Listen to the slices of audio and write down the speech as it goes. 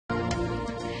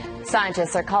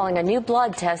Scientists are calling a new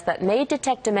blood test that may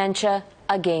detect dementia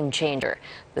a game changer.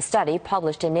 The study,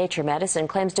 published in Nature Medicine,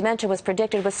 claims dementia was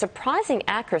predicted with surprising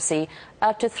accuracy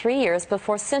up to 3 years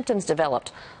before symptoms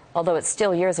developed. Although it's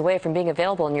still years away from being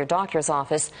available in your doctor's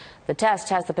office, the test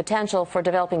has the potential for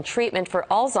developing treatment for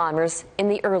Alzheimer's in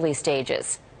the early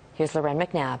stages. Here's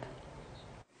McNabb.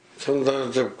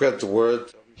 Sometimes I forget the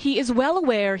words. He is well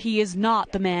aware he is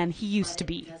not the man he used to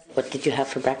be. What did you have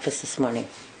for breakfast this morning?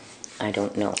 I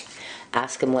don't know.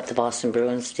 Ask him what the Boston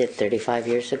Bruins did 35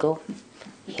 years ago.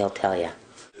 He'll tell you.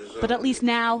 But at least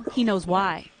now he knows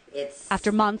why.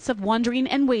 After months of wondering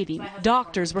and waiting,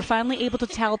 doctors were finally able to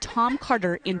tell Tom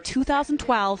Carter in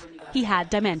 2012 he had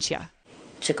dementia.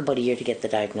 It took about a year to get the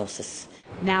diagnosis.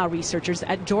 Now researchers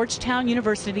at Georgetown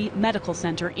University Medical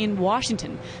Center in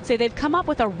Washington say they've come up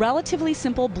with a relatively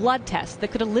simple blood test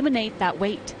that could eliminate that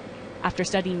wait. After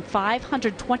studying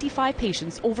 525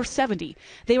 patients over 70,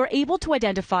 they were able to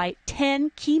identify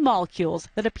 10 key molecules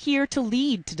that appear to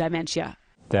lead to dementia.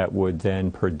 That would then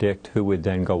predict who would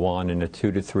then go on in a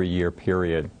 2 to 3 year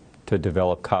period to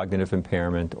develop cognitive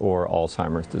impairment or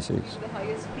Alzheimer's disease.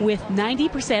 With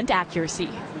 90% accuracy.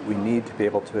 We need to be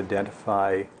able to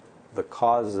identify the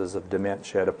causes of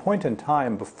dementia at a point in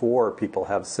time before people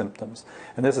have symptoms.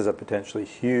 And this is a potentially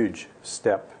huge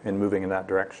step in moving in that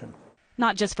direction.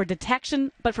 Not just for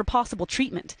detection, but for possible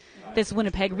treatment. This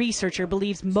Winnipeg researcher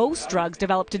believes most drugs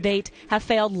developed to date have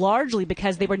failed largely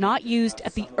because they were not used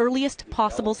at the earliest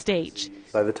possible stage.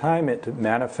 By the time it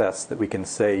manifests that we can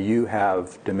say you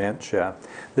have dementia,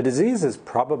 the disease has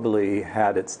probably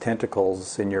had its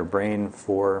tentacles in your brain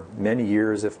for many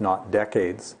years, if not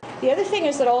decades. The other thing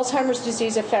is that Alzheimer's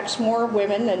disease affects more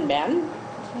women than men.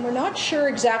 And we're not sure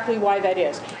exactly why that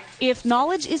is. If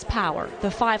knowledge is power,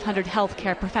 the 500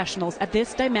 healthcare professionals at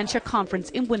this dementia conference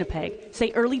in Winnipeg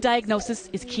say early diagnosis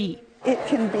is key. It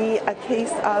can be a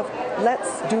case of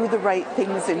let's do the right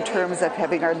things in terms of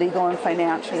having our legal and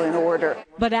financial in order.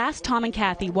 But ask Tom and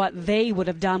Kathy what they would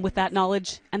have done with that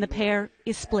knowledge, and the pair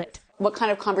is split. What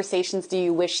kind of conversations do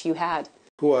you wish you had?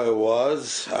 Who I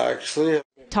was, actually.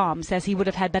 Tom says he would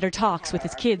have had better talks with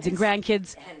his kids and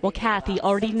grandkids, while Kathy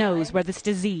already knows where this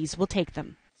disease will take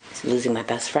them. It's losing my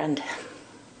best friend,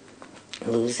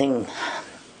 losing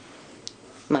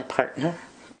my partner.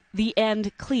 The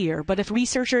end clear, but if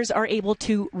researchers are able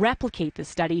to replicate this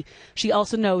study, she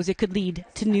also knows it could lead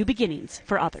to new beginnings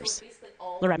for others.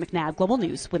 McNabb, Global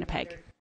News, Winnipeg.